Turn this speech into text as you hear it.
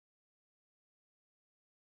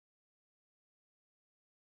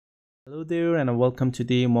Hello there and welcome to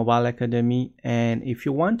the Mobile Academy. And if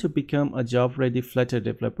you want to become a job ready Flutter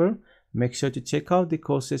developer, make sure to check out the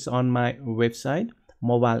courses on my website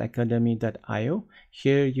mobileacademy.io.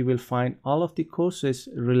 Here you will find all of the courses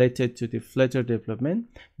related to the Flutter development.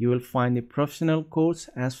 You will find the professional course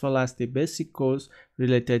as well as the basic course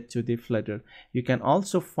related to the Flutter. You can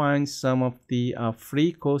also find some of the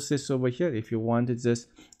free courses over here if you want to just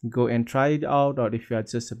go and try it out, or if you are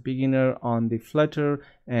just a beginner on the Flutter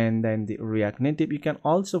and then the React Native, you can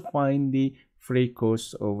also find the free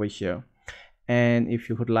course over here. And if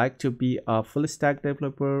you would like to be a full stack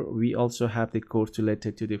developer, we also have the course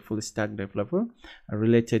related to the full stack developer,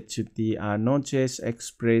 related to the Node.js,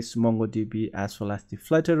 Express, MongoDB, as well as the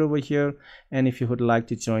Flutter over here. And if you would like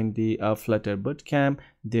to join the Flutter bootcamp,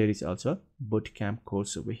 there is also a bootcamp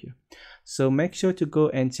course over here. So make sure to go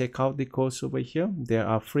and check out the course over here. There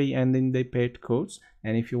are free and then the paid course.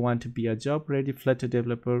 And if you want to be a job ready Flutter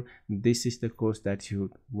developer, this is the course that you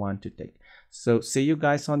would want to take. So see you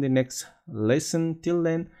guys on the next lesson. Till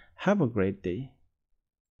then, have a great day.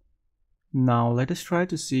 Now let us try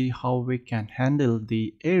to see how we can handle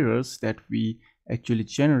the errors that we actually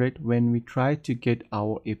generate when we try to get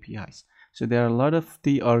our APIs. So there are a lot of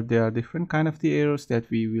there are different kind of the errors that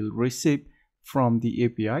we will receive from the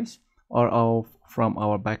APIs or from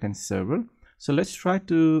our backend server. So let's try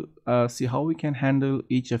to see how we can handle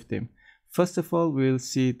each of them. First of all, we'll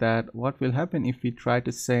see that what will happen if we try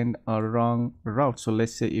to send a wrong route. So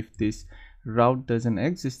let's say if this route doesn't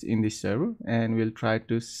exist in the server and we'll try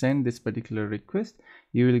to send this particular request,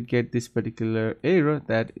 you will get this particular error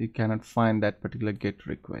that you cannot find that particular GET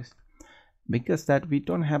request, because that we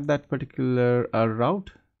don't have that particular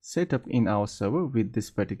route set up in our server with this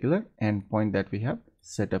particular endpoint that we have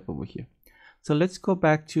set up over here. So let's go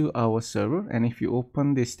back to our server, and if you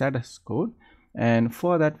open the status code, and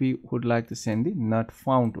for that we would like to send the not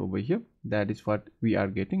found over here. That is what we are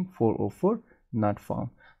getting, 404 not found.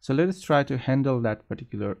 So let us try to handle that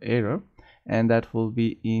particular error, and that will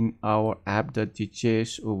be in our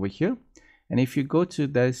app.js over here. And if you go to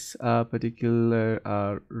this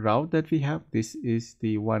particular route that we have, this is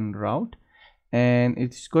the one route, and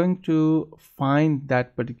it's going to find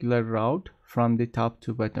that particular route from the top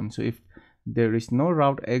to bottom. So if there is no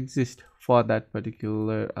route exist for that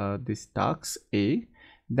particular this task A,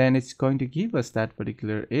 then it's going to give us that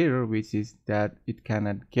particular error, which is that it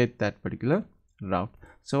cannot get that particular route.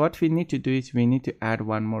 So what we need to do is we need to add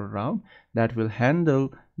one more route that will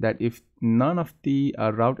handle that. If none of the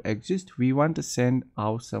route exists, we want to send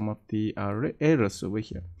out some of the errors over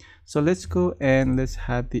here. So let's go and let's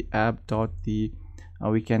have the app.the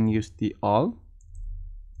we can use the all.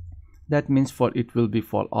 That means it will be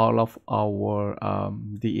for all of our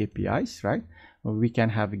the APIs, right? We can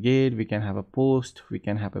have a get, we can have a post, we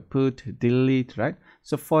can have a put, delete, right?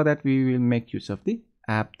 So for that we will make use of the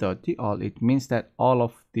app.the all. It means that all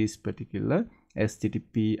of these particular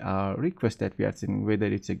HTTP requests that we are sending, whether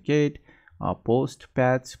it's a get, post,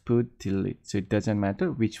 patch, put, delete, so it doesn't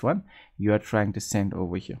matter which one you are trying to send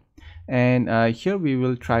over here. And here we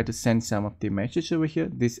will try to send some of the message over here.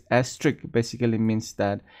 This asterisk basically means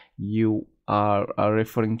that you are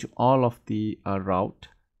referring to all of the route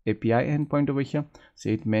API endpoint over here. So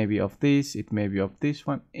it may be of this, it may be of this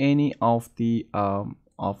one, any of the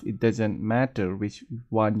it doesn't matter which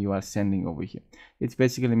one you are sending over here. It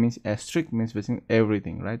basically means asterisk means basically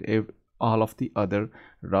everything, right? All of the other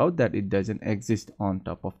route that it doesn't exist on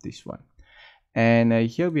top of this one. And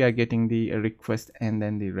here we are getting the request and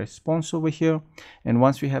then the response over here. And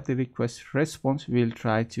once we have the request response, we'll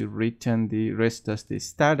try to return the rest as the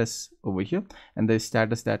status over here, and the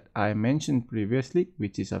status that I mentioned previously,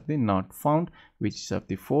 which is of the not found, which is of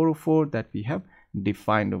the 404 that we have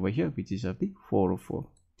defined over here, which is of the 404.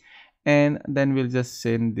 And then we'll just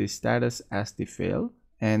send the status as the fail,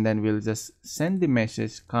 and then we'll just send the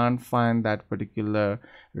message can't find that particular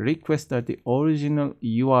request, that the original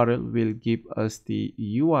URL will give us the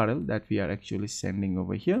URL that we are actually sending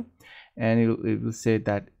over here, and it will say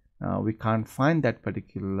that we can't find that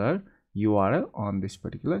particular URL on this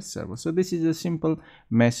particular server. So this is a simple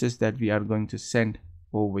message that we are going to send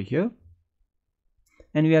over here,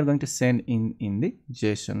 and we are going to send in the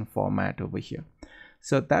JSON format over here.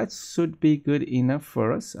 So that should be good enough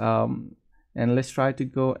for us. And let's try to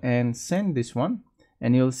go and send this one,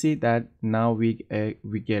 and you'll see that now we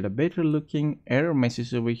get a better looking error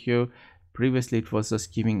message over here. Previously it was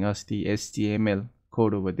just giving us the HTML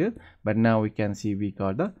code over there, but now we can see we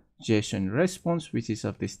got the JSON response, which is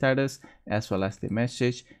of the status as well as the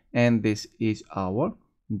message, and this is our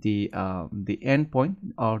the endpoint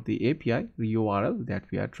or the API URL that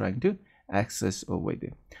we are trying to access over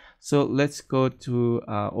there. So let's go to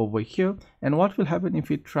over here, and what will happen if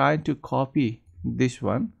we try to copy this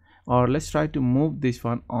one, or let's try to move this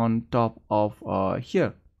one on top of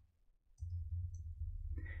here.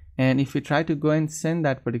 And if we try to go and send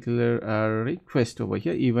that particular request over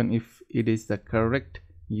here, even if it is the correct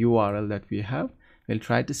URL that we have, we'll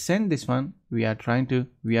try to send this one, we are going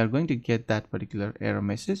to get that particular error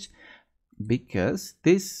message, because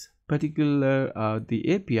this particular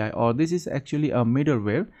the API, or this is actually a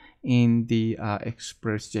middleware in the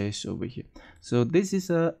Express.js over here. So this is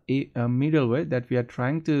a middleware that we are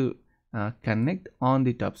trying to connect on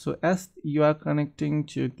the top. So as you are connecting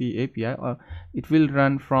to the API, it will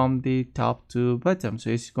run from the top to bottom.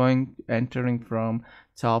 So it's going entering from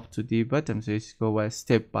top to the bottom. So it's go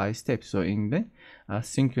step by step, so in the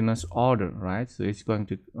synchronous order, right? So it's going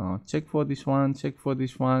to check for this one, check for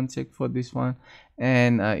this one, check for this one,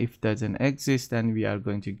 and if doesn't exist, then we are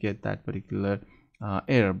going to get that particular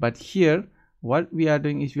error. But here what we are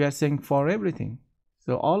doing is we are saying for everything.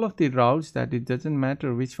 So all of the routes, that it doesn't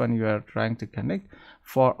matter which one you are trying to connect,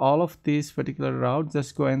 for all of these particular routes,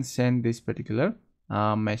 just go and send this particular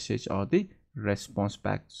message or the response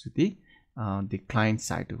back to the client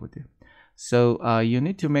side over there. So you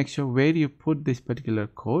need to make sure where you put this particular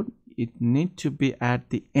code, it need to be at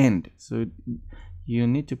the end. So you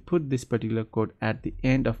need to put this particular code at the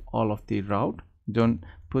end of all of the route. Don't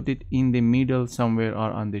put it in the middle somewhere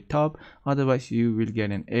or on the top, otherwise you will get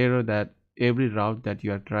an error that every route that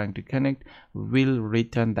you are trying to connect will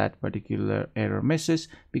return that particular error message,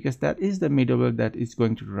 because that is the middleware that is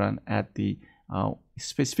going to run at the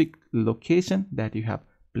specific location that you have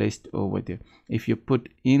placed over there. If you put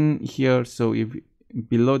in here, so if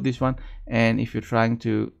below this one, and if you're trying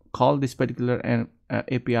to call this particular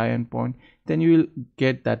API endpoint, then you will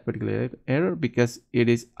get that particular error, because it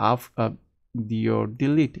is after your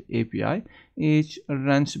delete API, it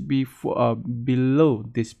runs before below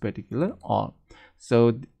this particular all.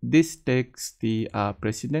 So this takes the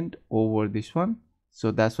precedent over this one,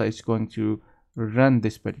 so that's why it's going to run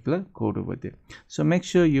this particular code over there. So make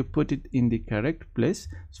sure you put it in the correct place.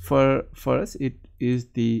 For us, it is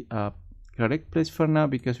the correct place for now,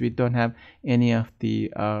 because we don't have any of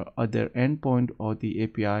the other endpoint or the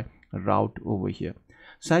API route over here.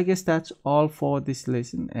 So I guess that's all for this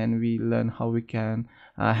lesson, and we learn how we can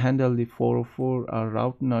handle the 404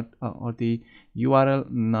 route not or the URL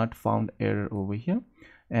not found error over here,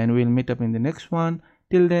 and we'll meet up in the next one.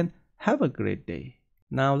 Till then, have a great day.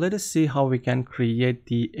 Now let us see how we can create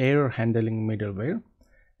the error handling middleware.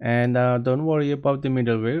 And don't worry about the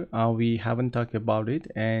middleware, we haven't talked about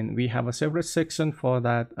it, and we have a separate section for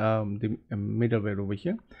that the middleware over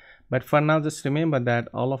here. But for now, just remember that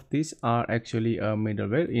all of these are actually a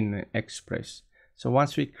middleware in Express. So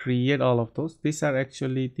once we create all of those, these are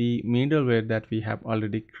actually the middleware that we have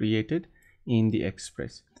already created in the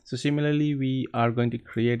Express. So similarly, we are going to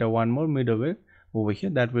create one more middleware over here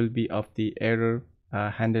that will be of the error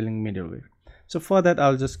handling middleware. So for that,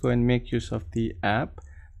 I'll just go and make use of the app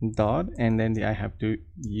dot, and then I have to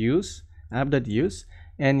use app.use,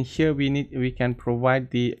 and here we can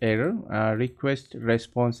provide the error request,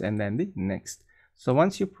 response, and then the next. So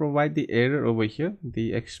once you provide the error over here,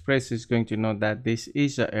 the Express is going to know that this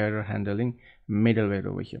is a error handling middleware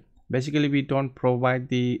over here. Basically, we don't provide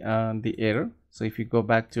the error. So if you go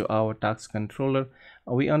back to our task controller,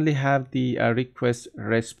 we only have the request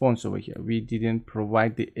response over here. We didn't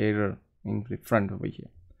provide the error in the front over here.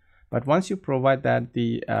 But once you provide that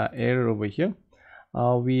the error over here,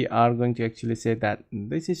 we are going to actually say that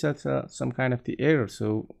this is also some kind of the error.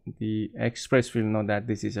 So the Express will know that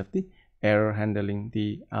this is of the error handling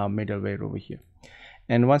the middleware over here.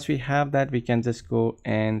 And once we have that, we can just go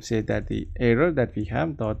and say that the error that we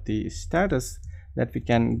have dot the status that we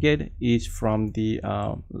can get is from the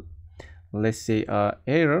let's say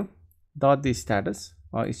error dot the status,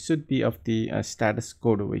 or it should be of the status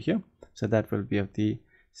code over here. So that will be of the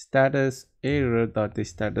status error dot the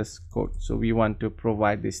status code. So we want to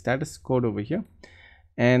provide the status code over here,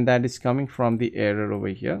 and that is coming from the error over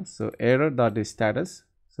here. So error dot the status,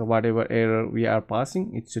 so whatever error we are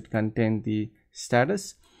passing, it should contain the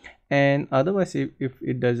status, and otherwise if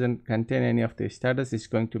it doesn't contain any of the status, it's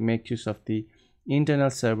going to make use of the internal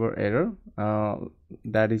server error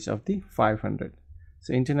that is of the 500.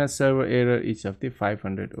 So internal server error is of the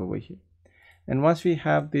 500 over here. And once we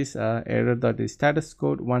have this error dot the status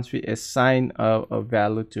code, once we assign a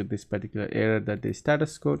value to this particular error dot the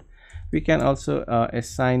status code, we can also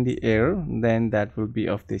assign the error, then that will be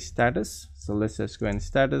of the status. So let's just go and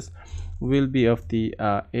status will be of the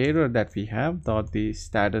error that we have dot the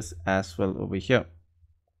status as well over here.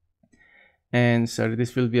 and sorry,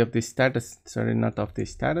 this will be of the status, sorry, not of the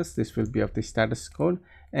status, this will be of the status code,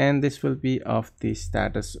 and this will be of the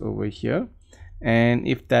status over here. And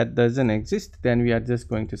if that doesn't exist, then we are just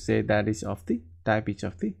going to say that is of the type is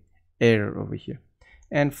of the error over here.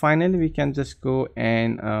 And finally we can just go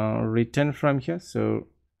and return from here. So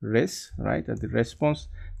res, right, the response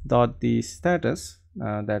dot the status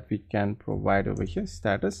that we can provide over here,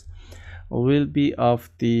 status will be of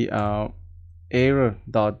the error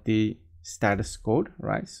dot the status code,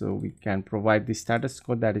 right? So we can provide the status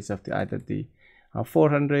code that is of the either the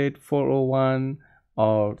 400, 401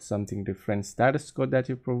 or something different status code that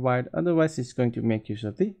you provide. Otherwise it's going to make use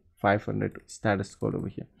of the 500 status code over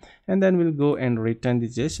here. And then we'll go and return the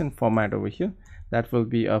JSON format over here. That will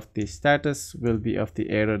be of the status, will be of the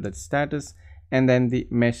error that status, and then the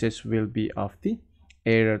message will be of the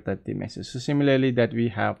error that the message. So similarly that we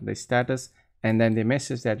have the status and then the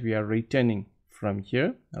message that we are returning from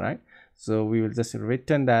here, right? So we will just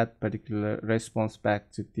return that particular response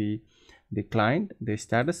back to the client, the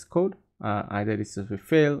status code. Either it's a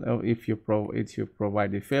fail, or if you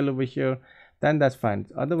provide the fail over here, then that's fine.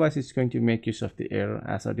 Otherwise it's going to make use of the error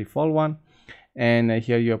as a default one. And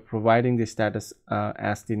here you're providing the status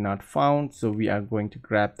as the not found, so we are going to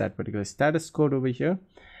grab that particular status code over here.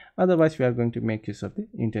 Otherwise we are going to make use of the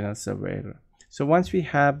internal server error. So once we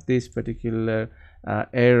have this particular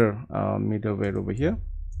error middleware over here,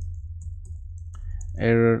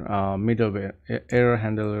 error middleware, error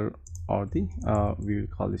handler, or the we will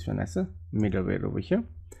call this one as a middleware over here.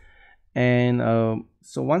 And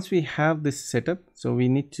so once we have this setup, so we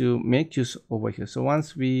need to make use over here. So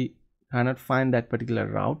once we cannot find that particular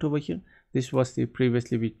route over here, this was the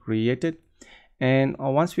previously we created, and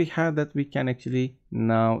once we have that, we can actually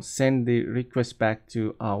now send the request back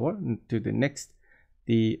to the next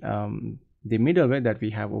the middleware that we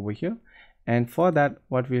have over here. And for that,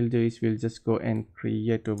 what we'll do is we'll just go and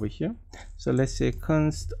create over here. So let's say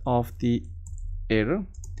const of the error,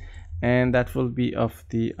 and that will be of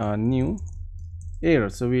the new error.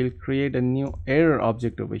 So we'll create a new error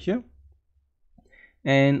object over here,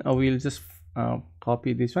 and we'll just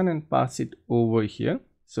copy this one and pass it over here.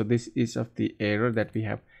 So this is of the error that we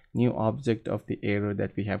have, new object of the error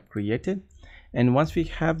that we have created. And once we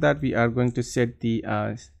have that, we are going to set the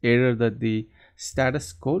error that the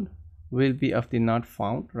status code will be of the not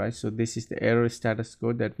found, right? So this is the error status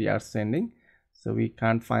code that we are sending. So we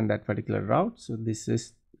can't find that particular route, so this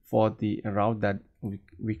is for the route that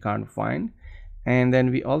we can't find. And then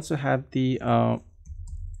we also have the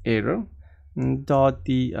error dot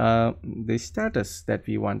the status that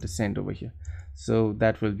we want to send over here, so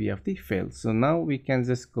that will be of the fail. So now we can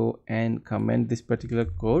just go and comment this particular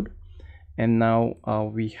code, and now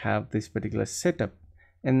we have this particular setup.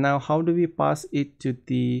 And now how do we pass it to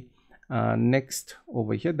the next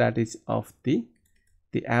over here, that is of the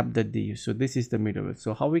app.du. So this is the middleware.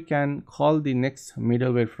 So how we can call the next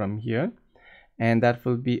middleware from here, and that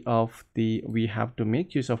will be of the, we have to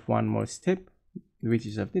make use of one more step, which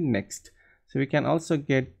is of the next. So we can also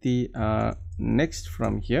get the next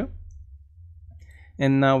from here,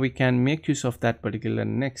 and now we can make use of that particular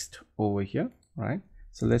next over here, right?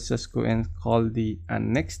 So let's just go and call the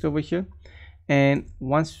next over here. And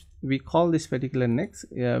once we call this particular next,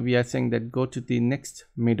 we are saying that go to the next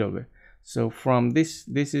middleware. So from this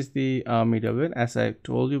is the middleware. As I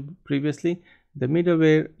told you previously, the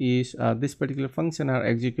middleware is this particular function are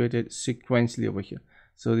executed sequentially over here.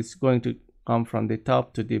 So it's going to come from the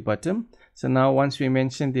top to the bottom. So now once we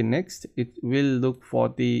mention the next, it will look for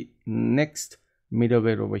the next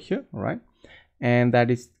middleware over here, right? And that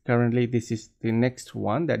is currently, this is the next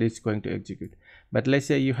one that is going to execute. But let's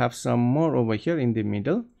say you have some more over here in the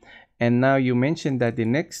middle, and now you mention that the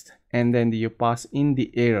next, and then you pass in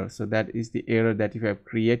the error. So that is the error that you have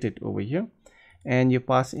created over here, and you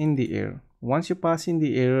pass in the error. Once you pass in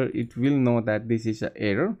the error, it will know that this is an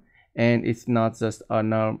error, and it's not just a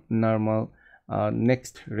normal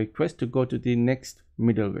next request to go to the next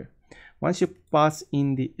middleware. Once you pass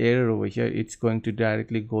in the error over here, it's going to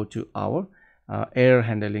directly go to our error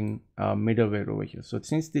handling middleware over here. So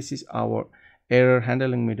since this is our error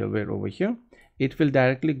handling middleware over here, it will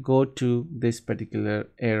directly go to this particular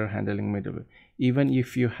error handling middleware. Even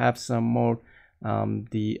if you have some more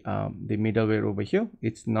the middleware over here,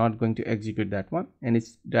 it's not going to execute that one, and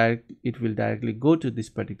it will directly go to this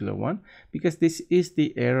particular one, because this is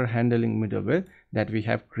the error handling middleware that we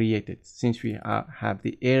have created. Since we have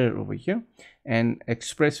the error over here, and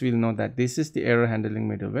Express will know that this is the error handling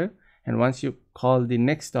middleware, and once you call the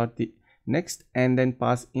next dot the next and then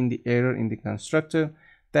pass in the error in the constructor,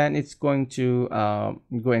 then it's going to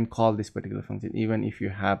go and call this particular function, even if you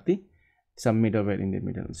have the some middleware in the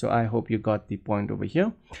middle. So I hope you got the point over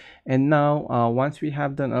here. And now once we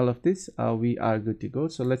have done all of this, we are good to go.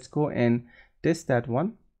 So let's go and test that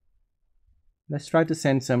one. Let's try to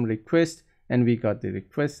send some request, and we got the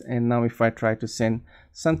request. And now if I try to send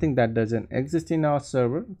something that doesn't exist in our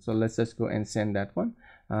server, so let's just go and send that one,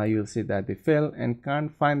 you'll see that they fail and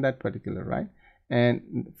can't find that particular, right?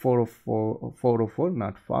 And 404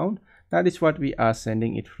 not found. That is what we are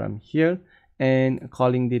sending it from here and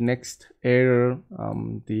calling the next error,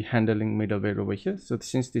 the handling middleware over here. So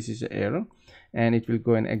since this is an error, and it will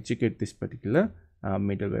go and execute this particular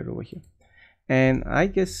middleware over here. And I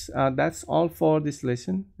guess that's all for this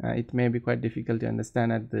lesson. It may be quite difficult to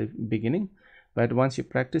understand at the beginning, but once you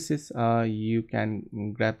practice this, you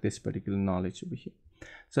can grab this particular knowledge over here.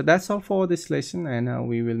 So that's all for this lesson, and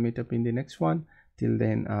we will meet up in the next one. Till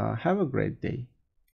then, have a great day.